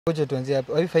Ngoja tuanzie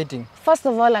hapa. Are you fighting? First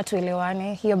of all,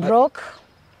 atuelewane. You're broke.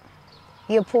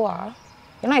 You're poor.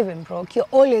 You're not even broke. You're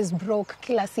always broke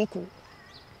kila siku.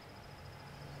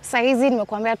 Saizi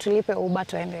nimekuambia tulipe Uber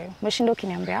tuende. Umeshinda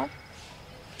ukiniambia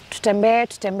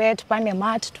tutembee, tupande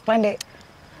mat, tupande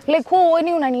like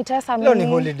wewe unanitesa mimi. Leo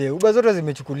ni holiday. Uber zote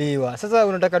zimechukuliwa. Sasa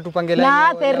unataka tupange line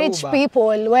na the rich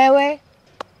people wewe.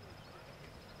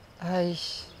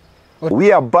 Aish.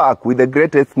 We are back with the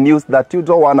greatest news that you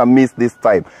don't want to miss this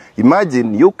time.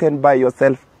 Imagine you can buy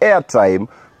yourself airtime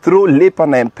through Lipa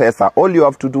na M-Pesa. All you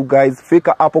have to do, guys,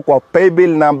 fika hapo kwa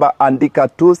paybill number andika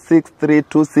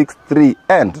 263263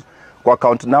 and kwa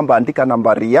account number andika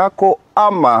nambari yako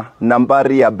ama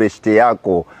nambari ya beshte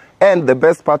yako. And the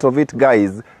best part of it,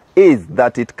 guys, is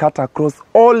that it cut across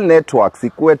all networks.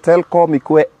 Ikue Telcom,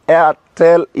 ikue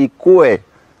Airtel, ikue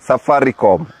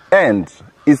Safaricom. And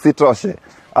isitoshe,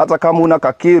 hata kama una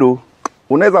kakiru,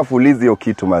 unaweza fulizi hiyo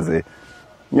kitu mazee.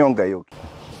 Nyonga hiyo.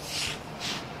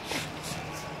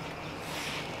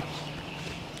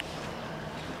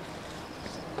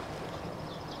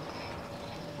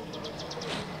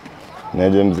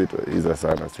 Neje mzito iza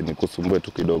sana, si nikusumbue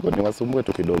tu kidogo, niwasumbue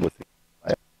tu kidogo.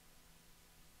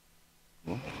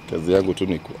 Kazi yangu tu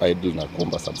ni ku-idle na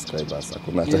kuomba subscribers.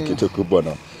 Hakuna hata kitu kubwa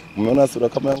na. Umeona sura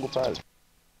kama yangu pale?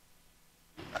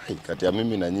 Ai, kati ya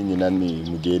mimi na nyinyi nani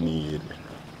mgeni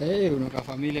ile? Unaka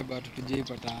familia but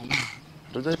tujaipatana.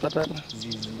 Tujaipatana?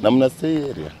 Na mna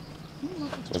stay area?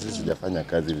 Sisi sijafanya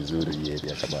kazi vizuri hii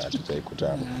area kama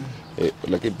hatujaikutana.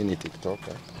 Lakini mimi ni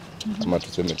TikToker. Ama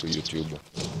tuseme tu YouTuber.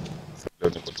 Leo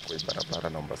niko tu kwa barabara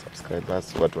naomba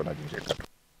subscribers, watu wanajicheka.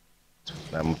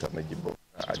 Na mtu amejiboka.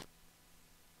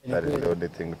 That is the only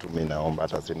thing to me naomba,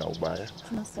 hata sina ubaya.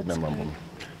 Sina mambo.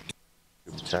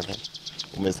 Channel.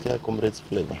 Umesikia Comrades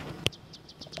Flavor?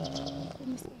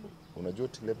 Unajua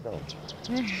Tile Brown?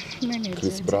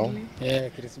 Chris Brown?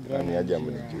 Chris Brown. Ni aje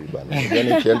mnijui bana.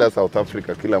 Yaani nikienda South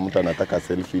Africa kila mtu anataka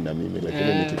selfie na mimi,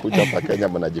 lakini nikikuja hapa Kenya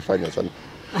mnajifanya sana.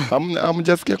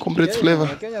 Hamjasikia Comrades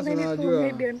Flavor? Kenya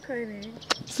unajua.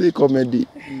 Si comedy.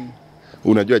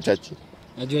 Unajua Chachi?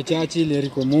 Najua Chachi,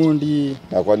 Leriko Mondi.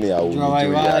 Na kwani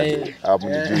haunijui aje?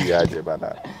 Hamnijui aje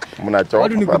bana.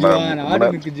 Mnachoka bana.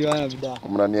 Watu nikujuana bida.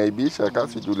 Mnaniaibisha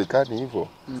kasi julikani hivyo.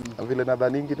 Na vile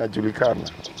nadhaningi najulikana.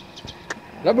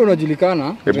 Labda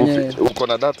unajulikana kwenye uko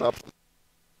na data hapo.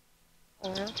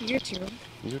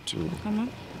 YouTube.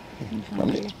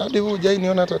 Hadi hujai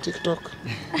niona hata TikTok.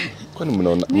 Kwani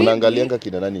mnaangalianga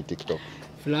kina nani TikTok?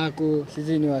 Flako,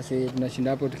 sisi ni wase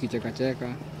tunashinda hapo tukicheka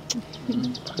cheka.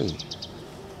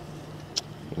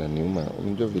 Unaniuma,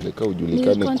 unajua vile ka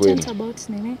ujulikane kweli. Content about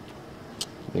nini?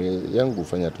 Yangu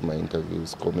ufanya tu ma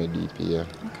interviews, comedy pia. Okay.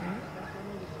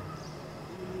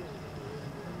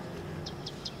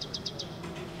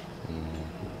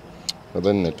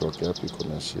 Nadhani network yapi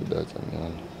kuna shida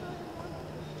jamani.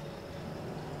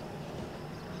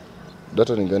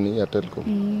 Data ni gani ya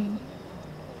Telcom?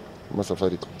 Ama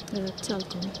Safaricom?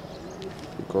 Telcom.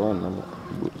 Iko na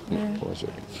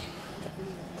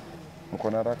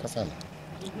mko na haraka sana.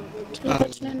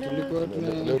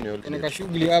 Tunaka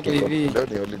shughuli hapa hivi. Leo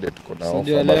ni holiday tuko na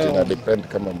offer but ina depend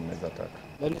kama mnaweza taka.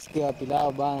 Leo ni siku ya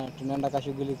pilau bana, tunaenda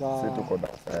kashughulika. Sisi tuko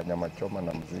na nyama choma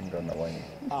na mzinga na wine.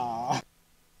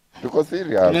 Tuko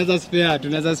serious.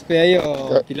 Tunaweza spare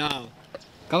hiyo pilau.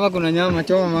 Kama kuna nyama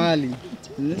choma mahali,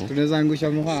 tunaweza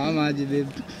angusha mwa ama aje babe.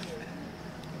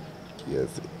 Yes.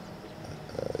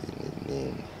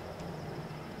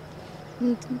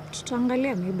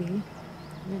 Tutaangalia maybe.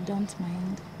 We don't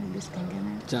mind. Maybe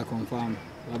sikangana. Cha confirm.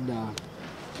 Labda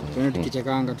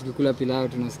tukichekanga tukikula pilau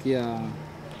tunasikia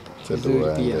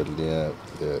vizuri pia. Good.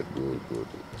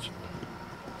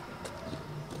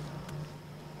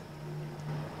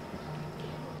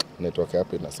 Network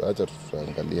hapa inasaacha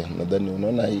tutaangalia. Nadhani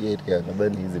unaona hii area,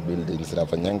 nadhani hizi buildings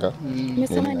zinafanyanga.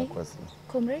 Umesema ni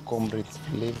Comrades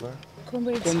Flavor.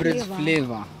 Comrades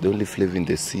Flavor. The only flavor in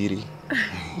the city.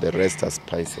 The rest are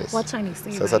spices. What time is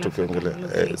it? Sasa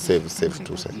tukiongelea save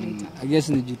tu sasa. I guess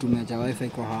ni juu tumeacha wifi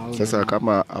kwa hao. Sasa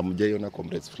kama amjaiona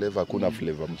Comrades Flavor, hakuna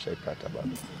flavor mshaipata bado.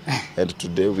 And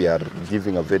today we are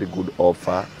giving a very good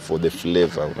offer for the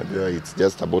flavor. Unajua it's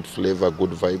just about flavor,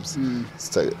 good vibes.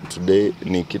 Today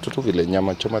ni kitu tu vile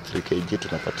nyama choma 3 kg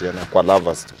tunapatiana kwa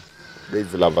lovers. There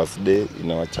is Lovers Day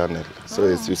in our channel.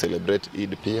 So as you celebrate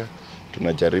Eid pia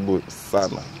tunajaribu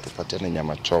sana tupatiane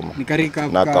nyama choma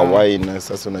na kawaii.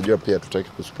 Sasa unajua pia tutaki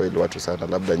kuspoil watu sana,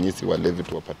 labda nyisi walevi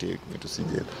tuwapatie vitu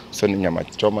sije. So ni nyama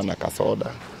choma na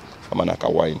kasoda ama na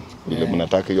kawaii. Ile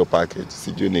mnataka hiyo package,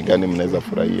 sijui ni gani mnaweza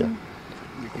furahia.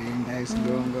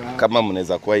 Kama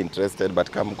mnaweza kuwa interested, but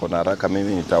kama mko na haraka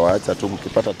mimi nitawaacha tu,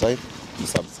 mkipata time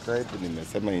Subscribe,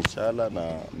 nimesema inshallah na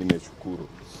nimeshukuru.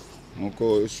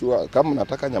 Mko sure kama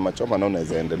unataka nyama choma na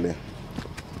unaweza endelea?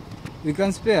 We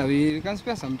can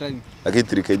spare some time. Lakini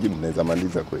 3 kg mnaweza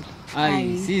maliza kweli?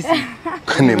 Ai, sisi.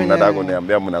 Kwani mnataka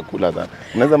kuniambia mnakula sana?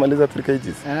 Mnaweza maliza 3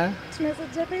 kg? Tunaweza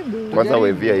jaribu. Kwanza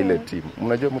wevia ile team.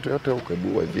 Mnajua mtu yote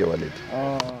ukebu wevia wallet.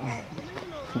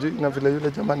 Njui na vile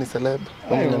yule jamani celeb.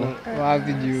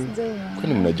 Wapi juu?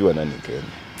 Kwani mnajua nani Kenya?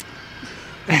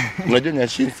 Mnajua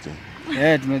Nyashinski?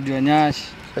 Tunajua Nyash.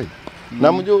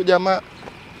 Na mjua jamaa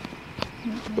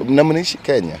mnamnishi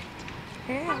Kenya?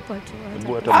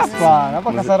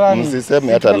 Hapa Kasarani.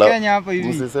 Msiseme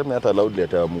hata loudly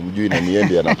hata mumjui na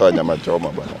niende anatoa nyama choma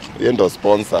bwana. Yeye ndo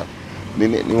sponsor.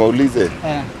 Niwaulize.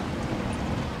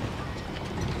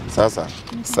 Sasa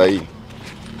sahi.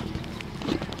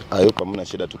 Hayo kama mna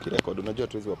shida tukirekodi. Unajua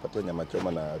tuwezi wapatia nyama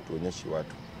choma na tuonyeshi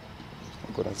watu.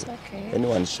 Uko na okay.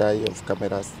 Anyone shy of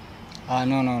cameras?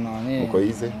 No. Uko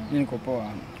easy? Mimi niko poa.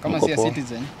 Kama si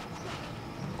citizen.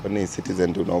 Kwani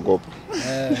citizen tunaogopa?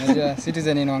 Unajua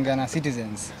citizen inaongea na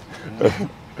citizens.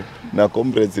 Na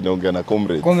comrades inaongea na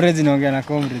comrades. Comrades inaongea na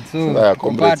comrades.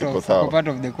 So part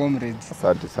of the comrades.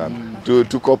 Asante sana.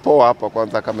 Tuko poa hapa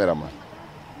kwanza cameraman.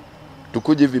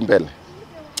 Tukuje hivi mbele.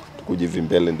 Tukuje hivi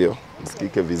mbele ndio.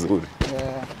 Msikike vizuri.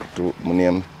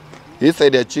 Mniam. Hii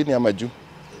side ya chini ama juu?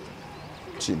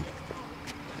 Chini.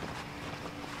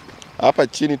 Hapa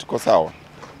chini tuko sawa.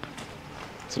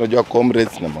 Tunajua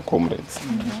comrades na macomrades.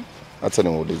 Acha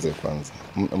niulize kwanza.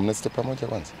 Mnasite pamoja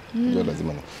kwanza? Ndio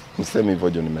lazima. Mseme hivyo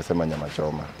ndio nimesema nyama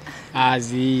choma.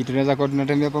 Tunaweza kwa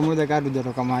tunatembea pamoja kama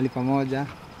tujatoka mahali pamoja.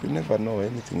 You never know,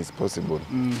 anything is possible.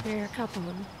 We're a couple.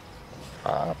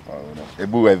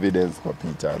 Ebu evidence kwa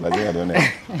picha. Lazima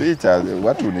nione. Picha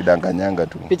watu unidanganyanga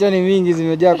tu. Picha ni mingi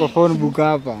zimejaa kwa phone book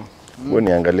hapa. Wewe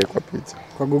niangalie kwa picha.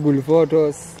 Kwa Google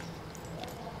Photos,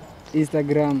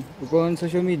 Instagram, uko on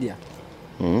social media?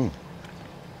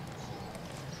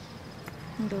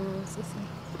 Ndo sasa.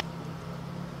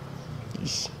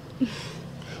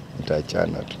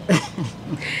 Mtaachana tu.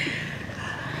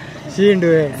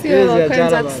 Sio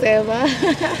kwanza kusema.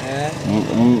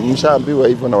 Mshaambiwa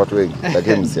hivyo na watu wengi,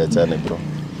 lakini msiachane bro.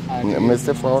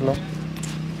 Mmestay for how long?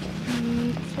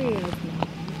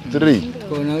 3 years. 3?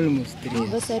 For almost 3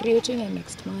 years. That's reaching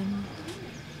next month.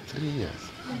 3 years.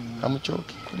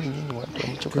 Hamchoki kwani nini watu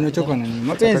hamchoki? Tunachoka na nini?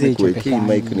 Mapenzi hicho pekee.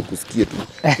 Mic nikusikie tu.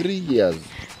 3 years.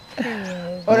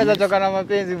 Unaweza toka na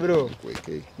mapenzi bro.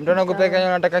 Mtu anakupeka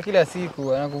anataka kila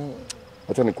siku,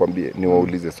 Acha nikwambie,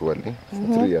 niwaulize swali.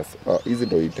 3 years. Hizi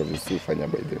ndio interviews sifanya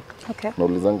by the way. Okay.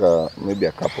 Naulizanga maybe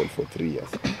a couple for 3 years.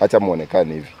 Acha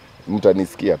muonekane hivi.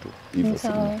 Mtanisikia tu hivyo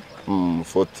sasa.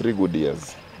 For 3 good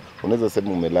years. Unaweza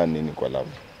sema umelearn nini kwa love?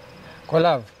 Kwa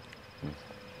love?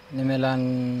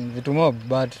 Nimelearn vitu mob,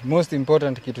 but most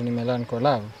important kitu nimelearn kwa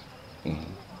love.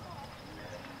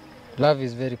 Love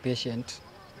is very patient.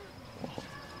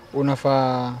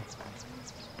 Unafaa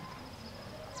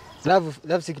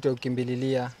love si kitu ya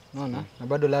kukimbililia, unaona? Na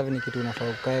bado love ni kitu unafaa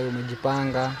ukae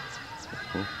umejipanga.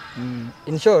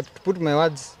 In short, to put my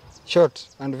words short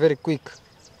and very quick.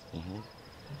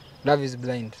 Love is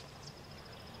blind.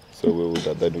 So wewe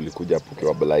utadhani ulikuja hapo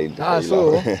ukiwa blind.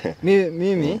 So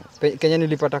mimi Kenya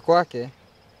nilipata kwake.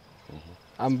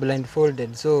 I'm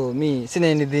blindfolded. So me sina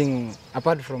anything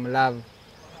apart from love.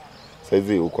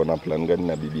 Saizi uko na plan gani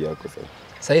na bibi yako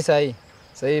sasa?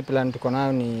 Sahi plan tuko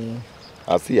nayo ni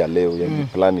asi ya leo, yani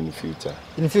plan in future.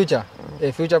 In future?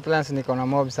 Future plans niko na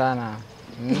mob sana.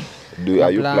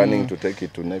 Are you planning to take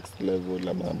it to next level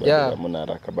ama bado mna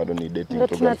haraka bado ni dating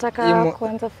program? Tunataka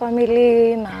kuanza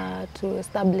family na to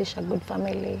establish a good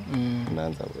family.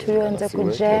 Tuanze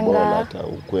kujenga hata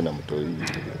ukue na mtoi.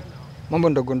 Mambo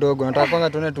ndogo ndogo. Nataka kwanza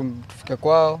tuone tufike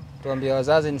kwao, tuambie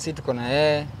wazazi ni sisi tuko na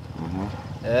yeye.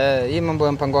 Hii mambo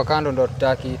ya mpango wa kando ndo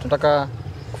tutaki. Tunataka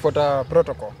kufuata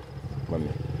protocol. Mami,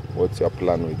 what's your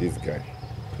plan with this guy?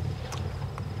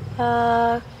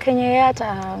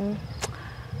 Kenyata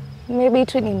maybe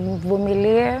tu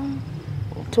nimvumilie,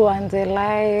 tuanze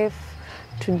life,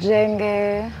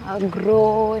 tujenge,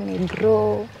 grow,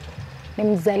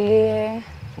 nimzalie.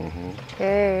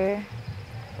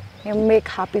 Make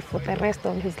happy for the rest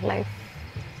of his life.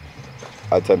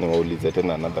 Acha niwaulize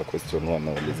tena another question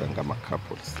wanauliza kama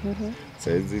couples.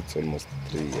 Says it's almost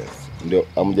 3 years. Ndio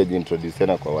amjaji introduce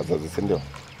tena kwa wazazi, si ndio?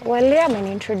 Well, yeah,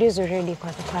 I introduced already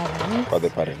kwa the parents. For the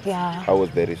parents? Yeah. How was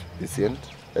the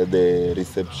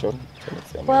reception?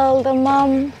 Well, the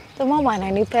mom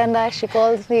ananipenda, she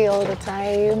calls me all the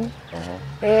time.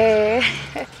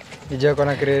 Ije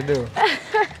kona credo.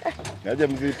 Naje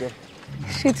mzito.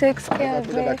 She takes care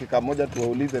of me. Dakika moja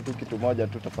tuwaulize tu kitu moja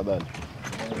tu tafadhali.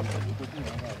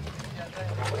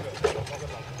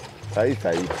 Sahi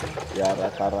ya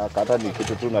haraka hata ni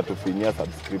kitu tu natufinyia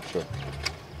subscription.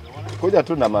 Kuja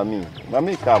tu na mami.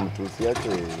 Mami kama mtu usiache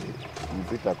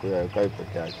mzita kwa kai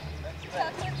peke yake.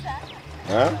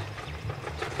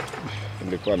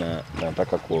 Nilikuwa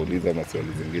nataka kuuliza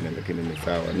maswali zingine lakini ni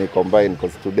sawa. Ni combine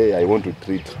because today I want to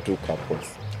treat two couples.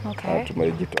 Okay.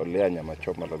 Tumejitolea nyama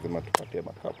choma, lazima tupatie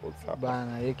couples hapa.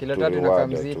 Bana, hii kila tatu inakaa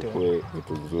mzito. Tukue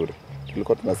vitu nzuri.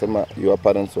 Tulikuwa tunasema your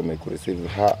parents wamekureceive,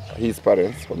 his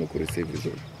parents wamekureceive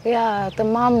vizuri. Yeah, the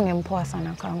mom ni mpoa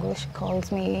sana kwangu. She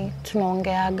calls me,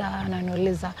 tunaongeaga,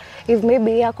 ananiuliza if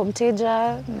maybe yako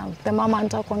mteja na the mama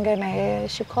anataka kuongea na yeye.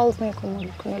 She calls me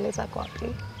kuniuliza kwa wapi.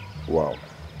 Wow.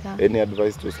 Yeah. Any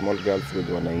advice to small girls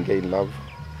when wanaingia in love?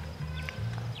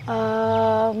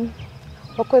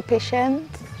 Wakuwe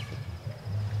patient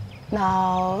na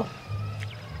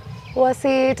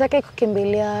wasitake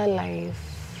kukimbilia life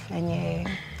yenye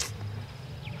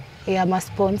ya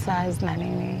ma-sponsors na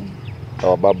nini.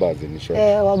 Wababas in short.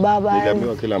 Wababas.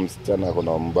 Niliambiwa kila msichana ako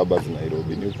na mbabas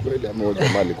Nairobi. Ni ukweli ama huyo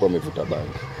jamaa alikuwa amevuta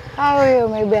bangi? Huyo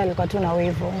maybe alikuwa tu na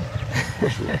wivu. Niko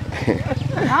sure.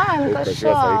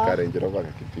 Sasa Range Rover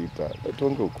akipita.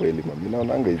 Tuonge ukweli mami.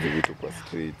 Naonanga hizi vitu kwa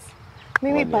streets.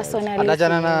 Mimi personally.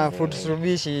 Atachana na food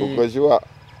rubishi. Uko sure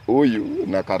huyu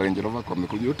na Range Rover kwa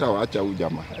mikuja utawaacha huyu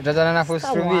jamaa? Atachana na food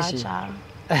rubishi.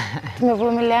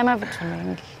 Tumevumiliana vitu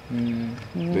mingi.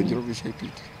 Range Rover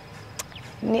ishaipita.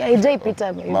 Ni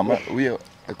haijaipita baby. Mama huyo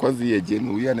kwanza yeye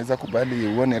jeni huyo anaweza kubali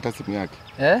uone hata simu yake.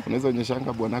 Unaweza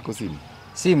onyeshanga bwanako simu?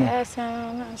 Simu?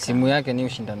 Sana. Simu yake ni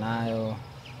ushinda nayo.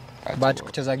 But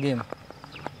kucheza game.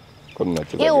 Kwa nini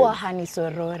unacheza? Yeye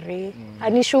hanisorori.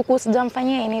 Anishuku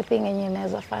sijamfanyia anything yenye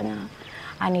naweza fanya.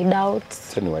 Ani doubt.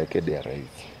 Sasa niwaeke dia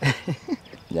rais.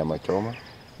 Nyama choma.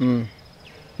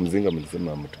 Mzinga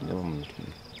mlisema mtumia ama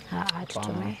mtumia?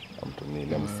 Tutumie. Mtumia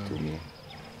na msitumie.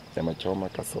 Nyama choma,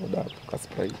 kasoda,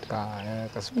 Sprite.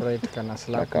 Ka Sprite kana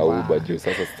slap. Kauba juu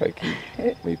sasa sitaki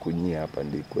mikunyia hapa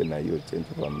ndiko na hiyo change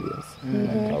of ambience.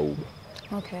 Kauba.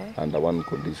 Okay. Under one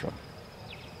condition.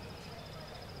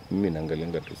 Mimi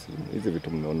naangalianga tu simu. Hizi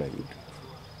vitu mnaona YouTube.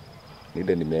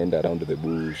 Nile nimeenda around the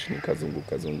bush,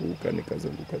 nikazunguka.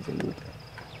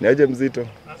 Ni aje mzito?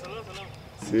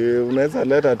 Si unaweza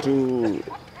leta tu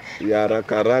ya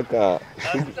haraka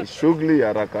shughuli ya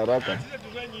haraka.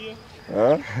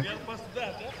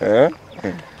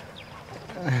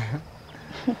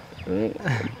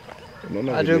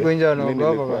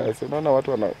 Unaona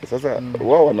watu sasa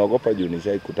wao wanaogopa juu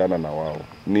nishaikutana na wao.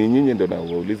 Ni nyinyi ndio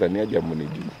nawauliza ni aje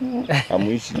amunijui.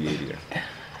 Amuishi area.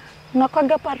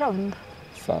 Unakwanga paronda?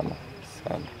 Sana.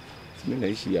 Mimi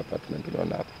naishi apartment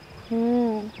unaona hapa.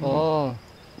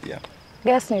 Yeah.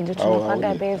 Guess ni jitu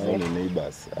tunakwanga base. Ni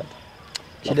neighbors hapa.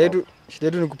 Shida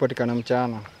yetu ni kupatikana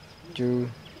mchana. Juu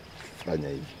fanya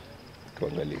hivi.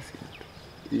 Tuangalie simu.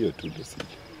 Hiyo tu ndio siri.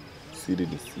 Siri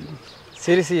ni simu.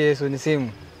 Siri si Yesu ni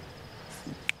simu.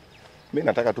 Mimi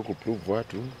nataka tu kuprove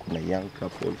watu kuna young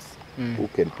couples who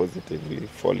can positively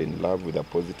fall in love with a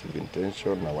positive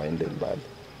intention na waende mbali.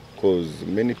 Because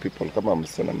many people kama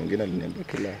msichana mwingine aliniambia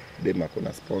kila dem ako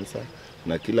na sponsor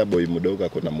na kila boy mdogo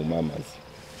ako na mumamas.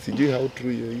 Sijui how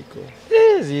true hiyo iko.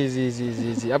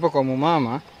 Zi. Hapo kwa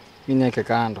mumama mimi niweke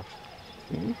kando.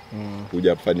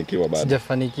 Hujafanikiwa bado.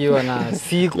 Sijafanikiwa na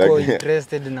siko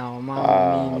interested na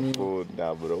mama mimi.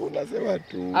 Boda bro, unasema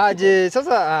tu. Aje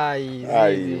sasa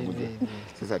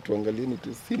Sasa tuangalieni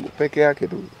tu simu peke yake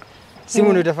tu. Simu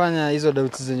ndio itafanya hizo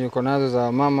doubts zenye uko nazo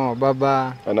za mama wa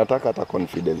baba. Anataka hata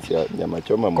confidence ya nyama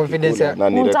choma confidence na ni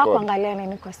record. Unataka kuangalia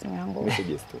nini kwa simu yangu?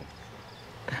 Messages tu.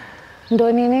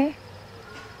 Ndo nini?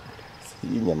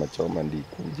 Hii nyama choma ndi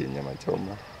kunje nyama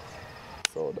choma.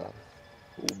 Soda.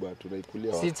 Uba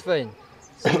tunaikulia wapi? It's fine.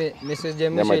 Message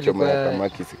ya mwisho ilikuwa kama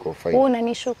kisiko fine.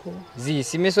 Unanishuku?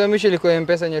 Si message ya mwisho ilikuwa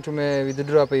M-Pesa yenye tume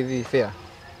withdraw hapa hivi fair.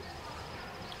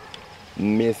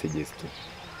 Messages tu.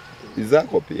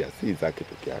 Zako pia si zake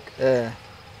peke yake.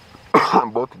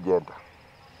 Both gender.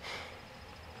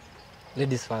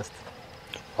 Ladies first.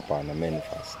 Hapana, men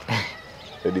first.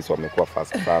 Ladies wamekuwa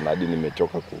fast sana hadi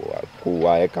nimechoka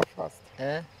kuwaeka fast.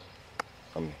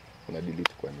 Una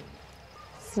delete kwa nini?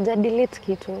 Sija delete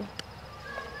kitu.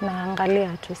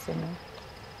 Naangalia tu simu.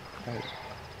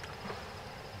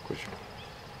 Kushu.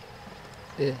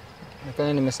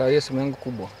 Nakana nimesahau simu yangu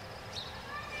kubwa.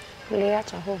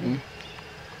 Uliacha huko.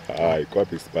 Iko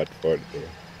wapi smartphone?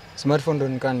 Smartphone ndo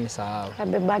nikana nimesahau.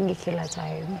 Kabebagi kila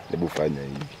time. Hebu fanya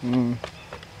hivi.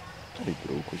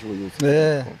 Bro, kushu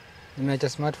nimeacha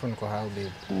smartphone kwa how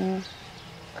babe.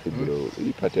 Bro,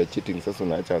 hii part ya cheating sasa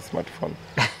unaacha smartphone.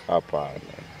 Hapana.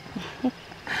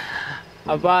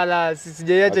 Hapana,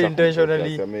 sijaiacha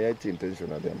intentionally. Ameacha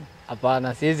intentionally.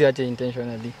 Hapana, siwezi acha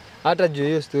intentionally. Hata juu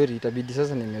hiyo story itabidi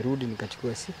sasa nimerudi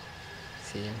nikachukua simu.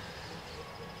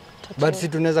 But si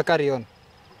tunaweza carry on.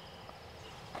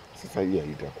 Sasa hiyo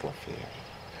itakuwa fair.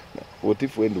 What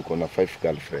if wewe uko na 5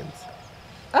 girlfriends?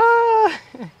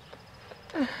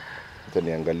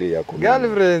 Niangalie yako.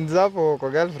 Girlfriends hapo kwa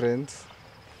girlfriends.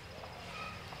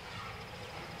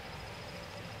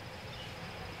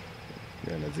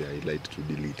 Highlight to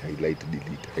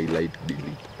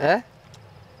delete.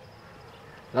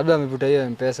 Labda amevuta hiyo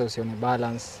M-Pesa usione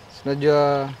balance.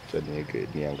 Unajua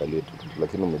niangalie tu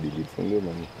lakini umedelete ndio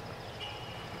mami.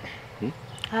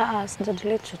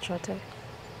 Sijadelete chochote.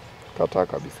 Kataa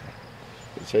kabisa.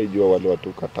 Nishaijua wale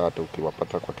watu katata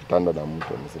ukiwapata kwa kitanda na mtu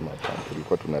anasema hapana,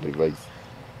 tulikuwa tuna revise.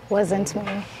 Wasn't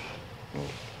me.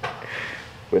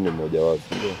 Wewe ni mmoja wao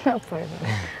ndio. Hapana.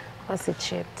 Wasi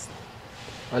cheat.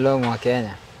 wale wa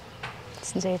Kenya.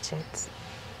 Sijai cheat.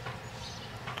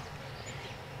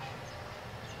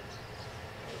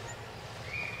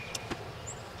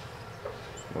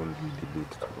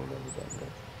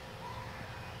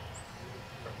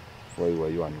 Why were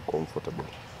you uncomfortable?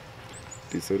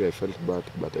 Sorry, I felt bad,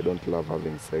 but I don't love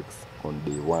having sex on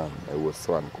day one. I was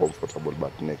so uncomfortable,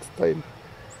 but next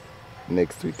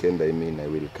weekend, I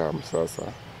will come,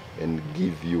 Sasa, and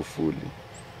give you fully.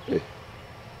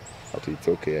 But it's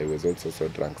okay, I was also so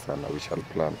drunk, Sana. We shall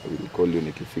plan. I will call you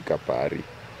nikifika Paris.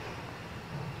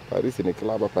 Paris ni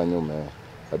club hapa nyuma.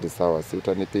 Ati sawa, si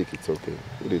utanipiki, it's okay.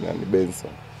 Uli nani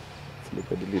Benson.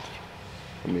 Silipa delete.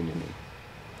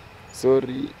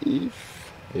 Sorry if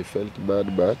I felt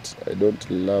bad, but I don't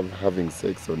love having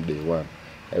sex on day one.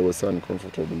 I was so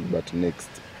uncomfortable, but next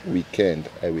weekend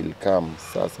I will come,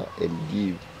 Sasa, and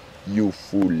give you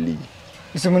fully.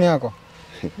 Isimuni yako?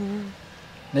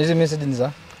 Na hizi message ni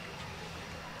za?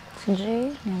 Sijui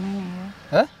ni nani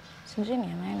hiyo. Sijui ni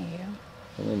nani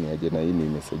hiyo. Ni aje na hii ni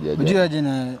message ya jana. Unajua aje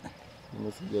na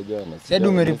message ya jana. Sasa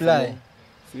umereply.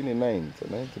 Si ni 9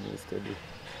 ni study.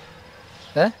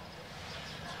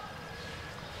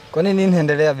 Kwa nini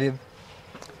inaendelea babe?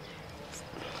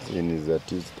 Hii ni za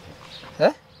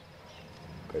Tuesday.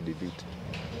 Delete.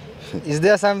 Is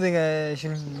there something I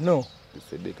should know?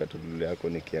 Sedeka tulule yako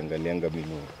nikiangalianga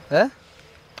minu.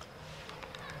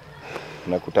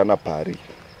 Nakutana Paris.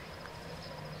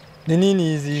 Ni nini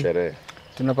hizi? Sherehe.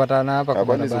 Tunapatana hapa kwa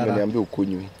barabara. Kwani umeniambia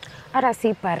ukunywi? Hata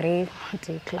si Paris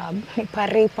Tea Club, ni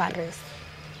Paris.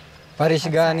 Paris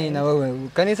gani na wewe?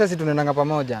 Kanisa si tunaendanga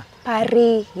pamoja?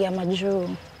 Paris ya majuu.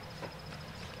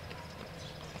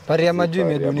 Paris ya majuu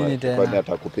imedu nini tena? Kwani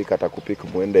atakupika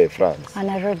muende France?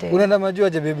 Anarudi. Unaenda majuu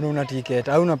aje babe, una ticket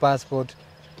au una passport?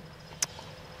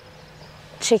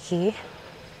 Cheki.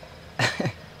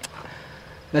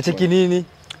 Na cheki nini?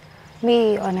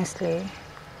 Me honestly,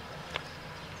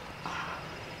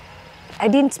 I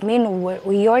didn't mean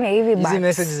uione hivi but. Hizi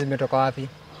messages zimetoka wapi?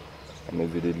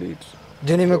 Amezidelete.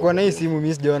 Je, nimekuwa na hii simu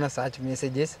mimi sijaona search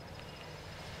messages.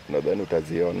 Nadhani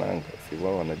utazionanga. Si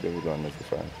wao wanajua vile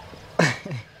wanazifanya.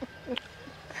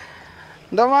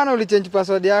 Ndio maana ulichange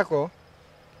password yako?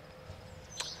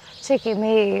 Cheki,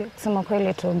 mi kusema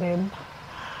kweli tu babe.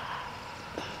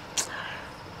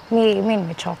 Mi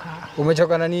nimechoka.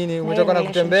 Umechoka na nini? Umechoka na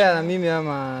kutembea na mimi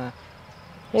ama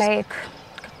like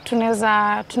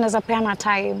tunaweza peana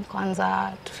time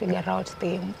kwanza to figure out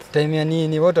things. Time ya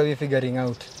nini? What are we figuring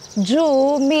out?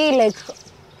 Juu mi like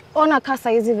ona kasa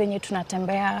hizi venye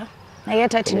tunatembea na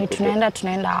yeta ati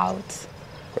tunaenda out.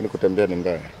 Kwani kutembea ni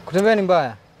mbaya? Kutembea ni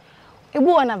mbaya?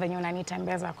 Hebu ona venye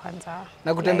unanitembeza kwanza.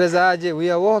 Na kutembeza aje? We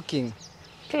are walking.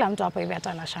 Kila mtu hapa hivi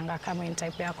hata anashangaa kama ni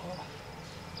type yako.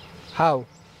 How?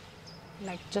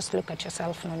 Like just look at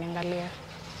yourself na uniangalie.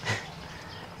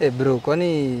 Bro,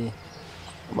 kwani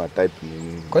ma type ni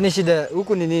nini? Kwani shida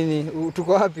huku ni nini?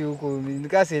 Tuko wapi huku?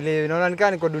 Nikasielewi. Naona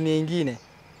nikani kwa dunia nyingine.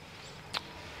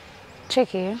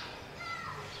 Cheki.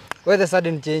 Why the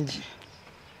sudden change?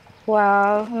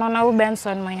 Well, naona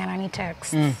Benson mwenye anani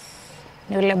text. Ni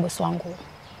yule boss wangu.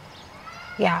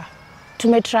 Yeah.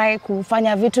 Tumetry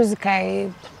kufanya vitu zikae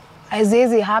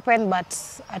haziwezi happen but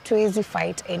hatuwezi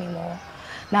fight anymore.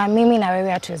 Na mimi na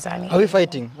wewe hatuwezani. Are we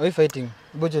fighting?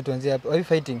 Bojo tuanzie hapa. Are we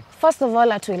fighting? First of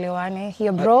all, hatuelewani.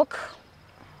 You're broke.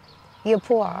 You're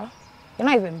poor.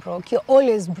 You're not even broke. You're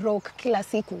always broke kila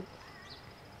siku.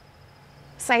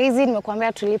 Saizi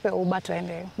nimekuambia tulipe Uber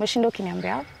tuende. Umeshinda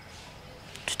ukiniambia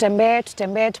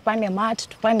tutembee, tupande mat,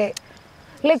 tupande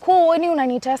like wewe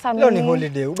unanitesa mimi. Leo ni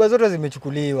holiday. Uber zote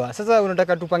zimechukuliwa. Sasa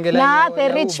unataka tupange line na the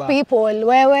rich people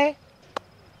wewe.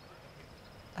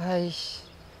 Aish.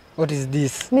 What is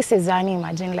this? Mi sizani,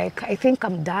 imagine like I think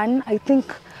I'm done.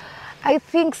 I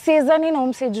think sizani na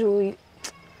umseju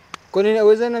Kwa nini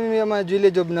uwezana mimi ama juu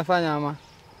ile job nafanya ama?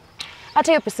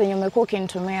 Hata hiyo pesa yenye umekuwa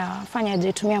ukinitumia, fanya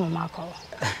je, tumia mamako.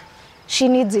 She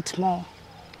needs it more.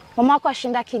 Mamako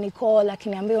ashinda akinicall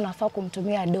akiniambia unafaa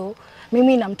kumtumia do.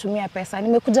 Mimi namtumia pesa.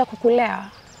 Nimekuja kukulea.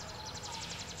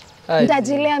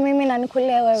 Nitajilea mimi na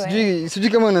nikulea wewe. Sijui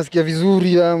kama unasikia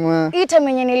vizuri ama. Ite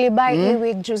mwenye nilibai hii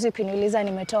week juzi kuniuliza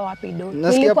nimetoa wapi do.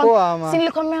 Nasikia poa ama. Si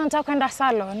nilikwambia nataka kwenda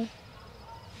salon.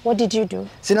 What did you do?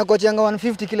 Sina kuachianga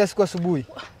 150 kila siku asubuhi.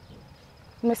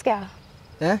 Umesikia?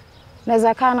 Eh?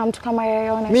 Naweza kaa na mtu kama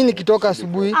yeye ona. Mimi nikitoka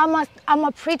asubuhi. I'm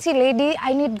a pretty lady.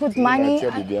 I need good money.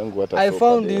 I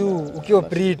found you ukiwa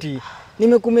pretty.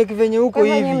 Nimekumeki venye huko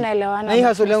hivi. Na hii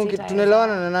hustle yangu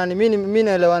tunaelewana na nani? Mimi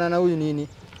naelewana na huyu nini?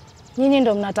 Nyinyi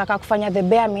ndo mnataka kufanya the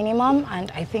bare minimum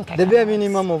and I think the bare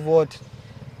minimum of what?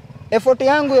 Effort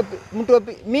yangu ya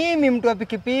mtu wa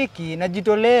pikipiki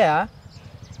najitolea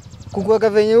kukuweka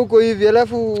venye huko hivi,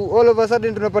 alafu all of a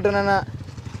sudden tunapatana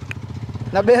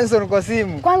na Benson kwa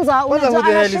simu. Kwanza unajua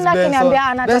anashinda kuniambia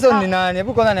anataka. Benson ni nani?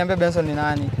 Hebu kwanza niambie Benson ni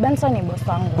nani? Benson ni boss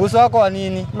wangu. Boss wako wa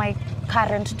nini? My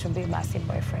current to be basi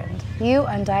boyfriend. You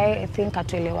and I think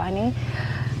hatuelewani.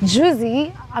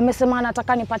 Juzi amesema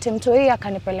anataka nipate mtoi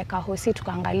akanipeleka hosi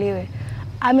tukaangaliwe.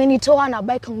 Amenitoa na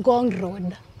bike Ngong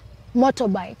Road.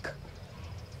 Motorbike.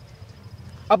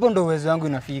 Hapo ndo uwezo wangu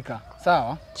inafika.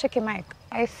 Sawa? Check Mike.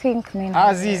 I think mimi.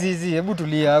 Zizi, hebu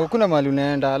tulia. Hakuna mahali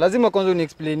unaenda. Lazima kwanza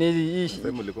uniexplain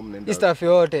hii stuff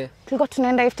yote. Tulikuwa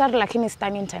tunaenda iftar lakini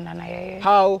sitani nitaenda na yeye.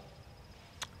 How?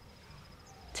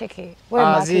 Check.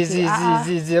 Wewe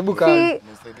zizi, hebu kaa.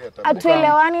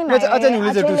 Atuelewani na. Acha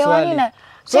niulize tu swali.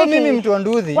 So mimi mtu wa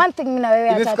Nduthi. One thing mimi na wewe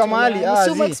hata.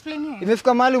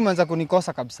 Imefika mahali umeanza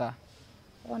kunikosa kabisa.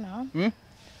 Ona.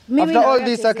 After all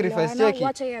this sacrifice, cheki.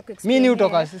 Mimi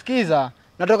utoka sikiza.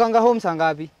 Natokanga home saa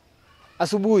ngapi?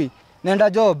 Asubuhi. Naenda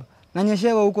job.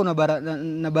 Nanyeshewa huko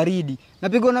na baridi.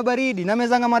 Napigwa na baridi.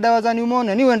 Namezanga madawa za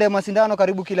pneumonia. Niende masindano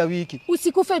karibu kila wiki.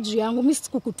 Usikufe juu yangu, mimi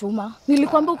sikukutuma.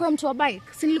 Nilikwambia ukiwa mtu wa bike.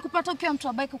 Si nilikupata ukiwa mtu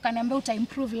wa bike ukaniambia uta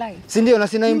improve life. Si ndio na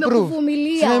sina improve.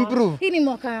 Sina improve. Hii ni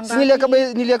mwaka yangu.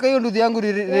 Niliaka hiyo Nduthi yangu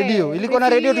radio. Ilikuwa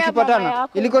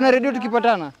na radio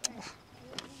tukipatana.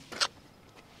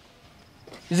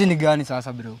 Hizi ni gani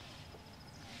sasa bro?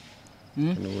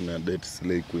 Na date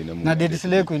slay queen. Na date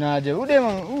slay queen aje.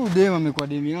 Udema amekuwa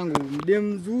demi yangu.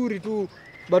 Dem mzuri tu.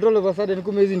 But all of a sudden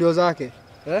kumbe hizi ndio zake.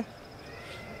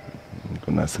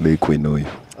 Kuna slay queen huyu.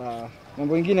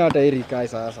 Mambo mengine hata hili kai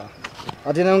sasa.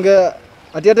 Ati naongea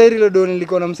hata hili ndo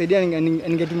nilikuwa namsaidia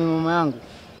ningetumia mama yangu.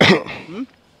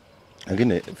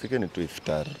 Lakini fikeni tu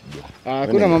iftar.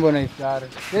 Kuna mambo na iftar.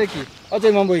 Cheki.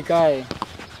 Acha mambo ikae.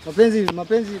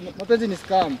 Mapenzi ni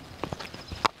scam.